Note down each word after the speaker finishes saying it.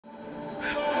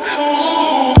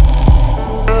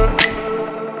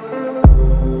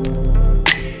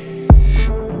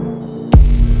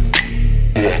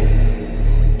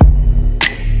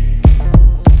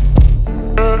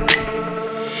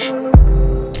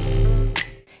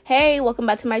Hey, welcome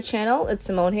back to my channel. It's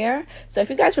Simone here. So if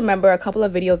you guys remember, a couple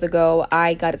of videos ago,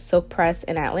 I got it silk pressed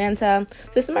in Atlanta.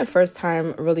 This is my first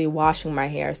time really washing my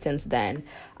hair since then.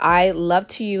 I love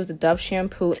to use the Dove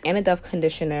shampoo and a Dove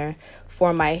conditioner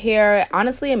for my hair.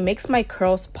 Honestly, it makes my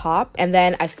curls pop, and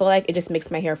then I feel like it just makes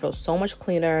my hair feel so much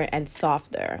cleaner and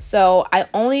softer. So I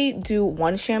only do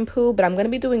one shampoo, but I'm going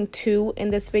to be doing two in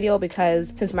this video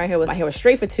because since my hair was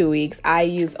straight for 2 weeks, I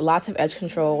use lots of edge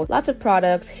control, lots of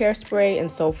products, hairspray,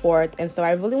 and so forth. And so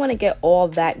I really want to get all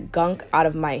that gunk out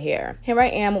of my hair. Here I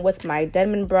am with my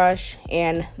Denman brush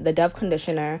and the Dove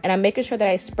conditioner, and I'm making sure that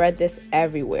I spread this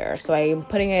everywhere. So I'm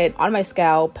putting it on my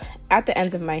scalp, at the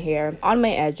ends of my hair, on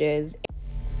my edges.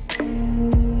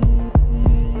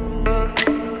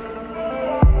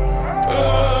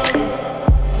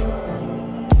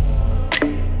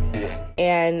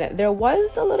 And there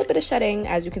was a little bit of shedding,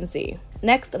 as you can see.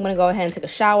 Next, I'm gonna go ahead and take a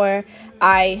shower.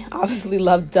 I obviously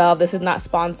love Dove. This is not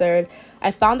sponsored.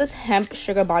 I found this hemp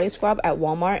sugar body scrub at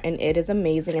Walmart, and it is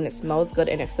amazing, and it smells good,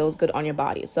 and it feels good on your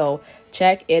body. So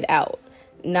check it out.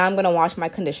 Now I'm gonna wash my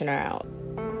conditioner out.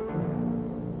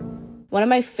 One of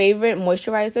my favorite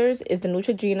moisturizers is the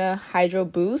Neutrogena Hydro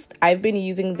Boost. I've been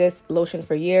using this lotion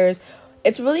for years.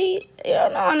 It's really,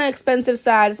 on the expensive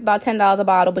side. It's about $10 a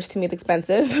bottle, which to me is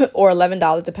expensive, or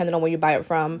 $11 depending on where you buy it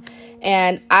from.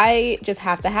 And I just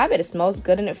have to have it. It smells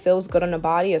good and it feels good on the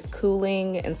body. It's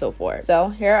cooling and so forth. So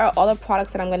here are all the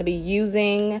products that I'm going to be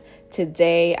using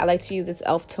today. I like to use this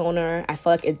e.l.f. toner. I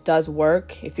feel like it does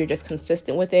work if you're just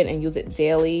consistent with it and use it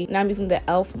daily. Now I'm using the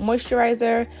e.l.f.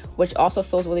 moisturizer, which also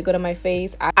feels really good on my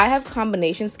face. I have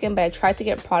combination skin, but I tried to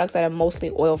get products that are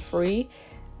mostly oil-free.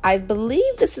 I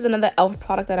believe this is another e.l.f.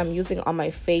 product that I'm using on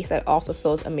my face that also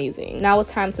feels amazing. Now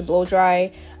it's time to blow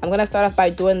dry. I'm going to start off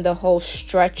by doing the whole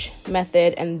stretch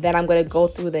method, and then I'm going to go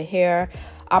through the hair.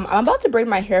 I'm about to braid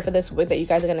my hair for this wig that you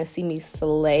guys are going to see me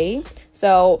slay.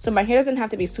 So my hair doesn't have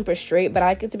to be super straight, but I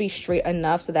like it to be straight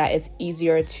enough so that it's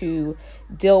easier to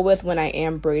deal with when I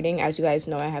am braiding. As you guys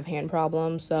know, I have hand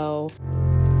problems, so...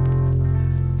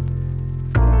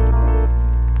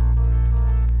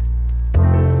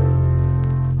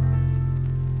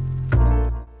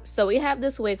 So we have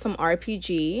this wig from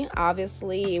RPG.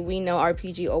 Obviously, we know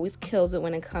RPG always kills it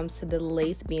when it comes to the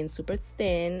lace being super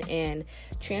thin and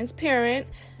transparent.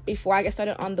 Before I get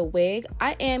started on the wig,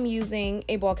 I am using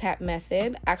a ball cap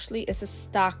method. Actually, it's a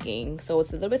stocking, so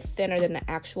it's a little bit thinner than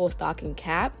the actual stocking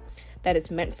cap that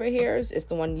is meant for hairs. It's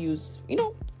the one used,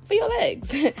 for your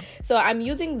legs. So I'm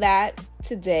using that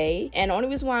today, and the only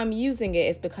reason why I'm using it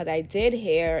is because I did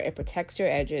hair. It protects your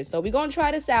edges. So we're gonna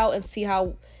try this out and see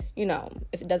how,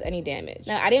 if it does any damage.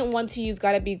 Now, I didn't want to use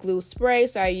Gotta Be Glue spray,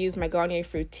 so I used my Garnier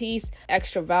Fructis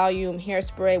Extra Volume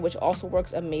Hairspray, which also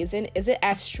works amazing. Is it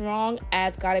as strong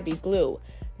as Gotta Be Glue?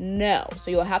 No.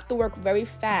 So you'll have to work very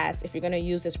fast if you're going to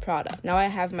use this product. Now I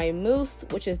have my mousse,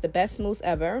 which is the best mousse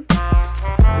ever.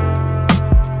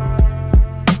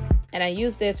 And I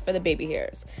use this for the baby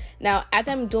hairs. Now, as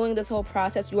I'm doing this whole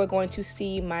process, you are going to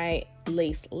see my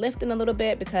lace lifting a little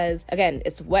bit because, again,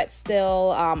 it's wet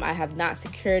still. I have not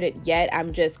secured it yet.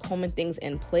 I'm just combing things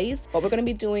in place. But we're going to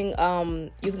be doing,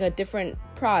 using a different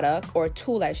product, or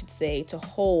tool, I should say, to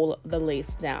hold the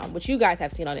lace down, which you guys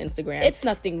have seen on Instagram. It's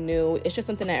nothing new. It's just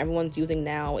something that everyone's using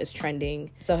now. It's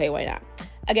trending. So, hey, why not?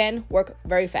 Again, work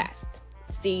very fast.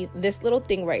 See this little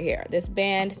thing right here, this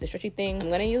band, the stretchy thing, I'm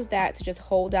going to use that to just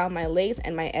hold down my lace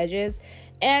and my edges.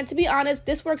 And to be honest,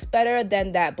 this works better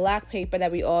than that black paper that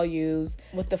we all use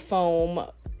with the foam,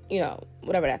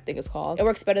 whatever that thing is called. It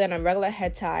works better than a regular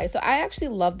head tie. So I actually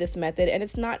love this method, and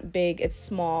it's not big, it's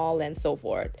small and so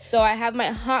forth. So I have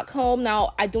my hot comb.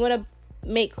 Now I do want to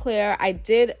make clear, I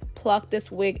did pluck this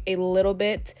wig a little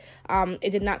bit. It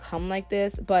did not come like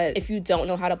this, but if you don't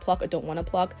know how to pluck or don't want to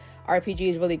pluck, RPG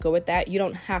is really good with that. You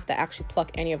don't have to actually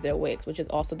pluck any of their wigs, which is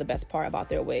also the best part about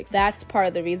their wigs. That's part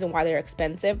of the reason why they're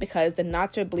expensive, because the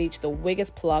knots are bleached, the wig is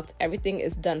plucked, everything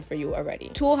is done for you already.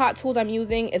 Two hot tools I'm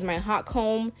using is my hot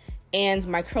comb and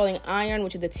my curling iron,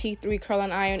 which is the T3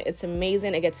 curling iron. It's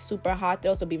amazing. It gets super hot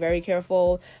though, so be very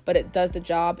careful, but it does the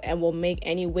job and will make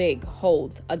any wig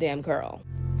hold a damn curl.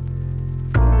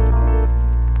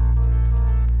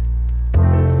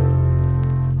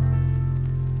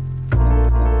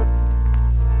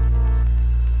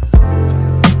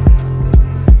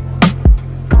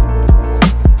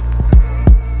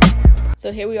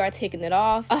 So here we are taking it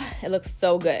off. It looks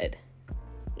so good.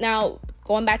 Now,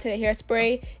 going back to the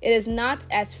hairspray, it is not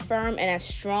as firm and as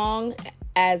strong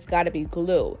as gotta be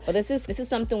glue. But this is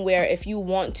something where if you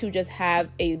want to just have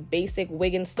a basic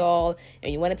wig install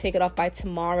and you want to take it off by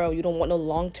tomorrow, you don't want no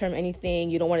long-term anything,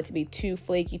 you don't want it to be too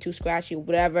flaky, too scratchy,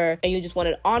 whatever, and you just want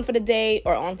it on for the day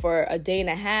or on for a day and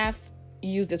a half,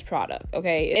 use this product.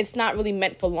 Okay, it's not really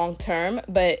meant for long term,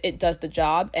 but it does the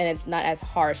job, and it's not as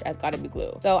harsh as gotta be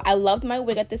glue. So I loved my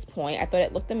wig at this point. I thought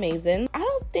it looked amazing. I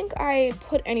don't think I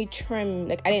put any trim,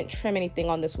 like I didn't trim anything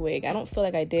on this wig. I don't feel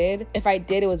like I did. If I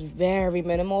did, it was very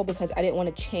minimal because I didn't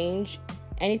want to change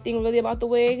anything really about the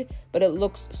wig, but it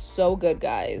looks so good,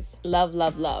 guys. Love,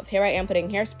 love, love. Here I am putting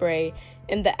hairspray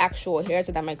in the actual hair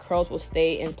so that my curls will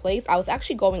stay in place. I was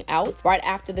actually going out right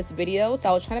after this video, so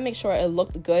I was trying to make sure it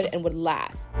looked good and would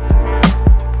last.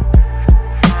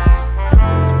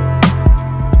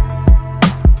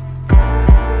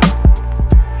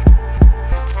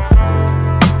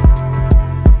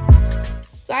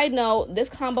 Side note, this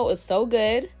combo is so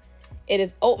good. It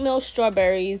is oatmeal,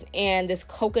 strawberries, and this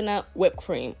coconut whipped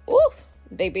cream. Ooh,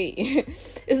 baby.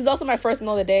 This is also my first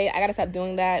meal of the day. I gotta stop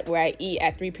doing that where I eat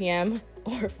at 3 p.m.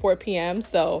 or 4 p.m.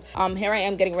 So here I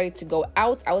am getting ready to go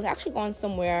out. I was actually going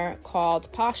somewhere called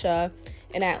Pasha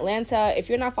in Atlanta. If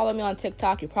you're not following me on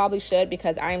TikTok, you probably should,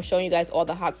 because I am showing you guys all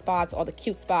the hot spots, all the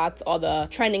cute spots, all the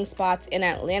trending spots in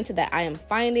Atlanta that I am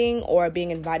finding or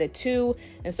being invited to.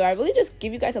 And so I really just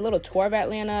give you guys a little tour of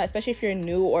Atlanta, especially if you're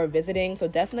new or visiting. So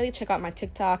definitely check out my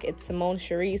TikTok. It's SIMONE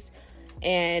SHARICE,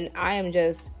 and I am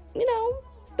just, you know,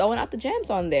 throwing out the gems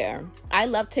on there. I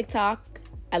love TikTok.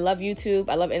 I love YouTube,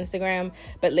 I love Instagram,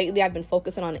 but lately I've been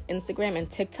focusing on Instagram and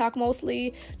TikTok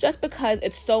mostly, just because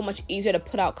it's so much easier to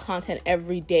put out content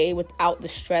every day without the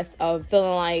stress of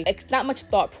feeling like it's not much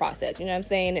thought process, you know what I'm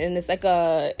saying? And it's like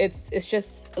it's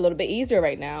just a little bit easier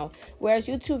right now. Whereas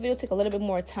YouTube videos take a little bit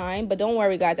more time, but don't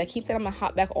worry guys, I keep saying I'm gonna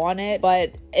hop back on it,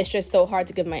 but it's just so hard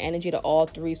to give my energy to all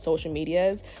 3 social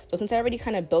medias. So since I already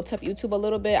kind of built up YouTube a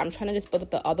little bit, I'm trying to just build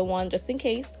up the other one just in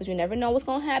case, because you never know what's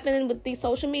gonna happen with these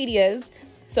social medias.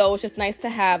 So it's just nice to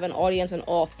have an audience on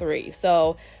all 3.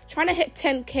 So trying to hit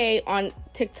 10K on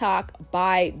TikTok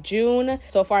by June.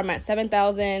 So far I'm at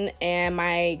 7,000 and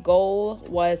my goal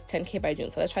was 10K by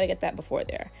June. So let's try to get that before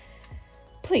there.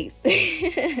 Please.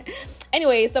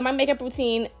 Anyway, so my makeup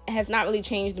routine has not really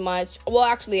changed much. Well,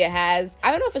 actually it has.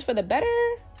 I don't know if it's for the better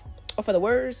or for the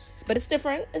worse, but it's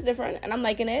different and I'm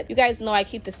liking it. You guys know I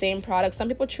keep the same products. Some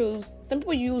people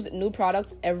use new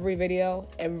products every video,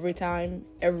 every time,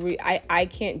 I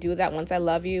can't do that. Once I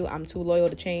love you, I'm too loyal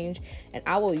to change, and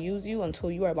I will use you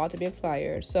until you are about to be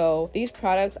expired. So these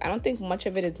products, I don't think much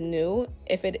of it is new.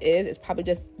 If it is, it's probably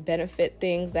just benefit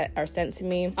things that are sent to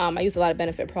me. I use a lot of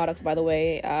benefit products, by the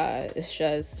way. It's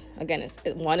just, again,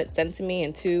 one, it's sent to me,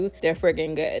 and 2, they're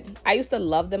friggin' good. I used to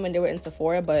love them when they were in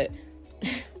Sephora, but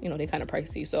you know, they kind of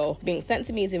pricey, so being sent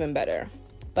to me is even better.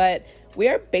 But we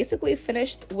are basically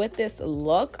finished with this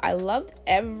look. I loved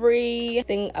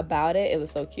everything about it. It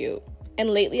was so cute. And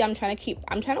lately I'm trying to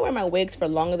wear my wigs for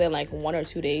longer than like 1 or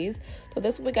 2 days. So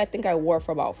this wig I think I wore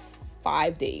for about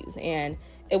 5 days, and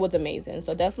it was amazing.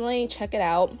 So definitely check it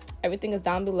out. Everything is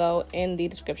down below in the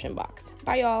description box.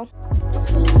 Bye y'all.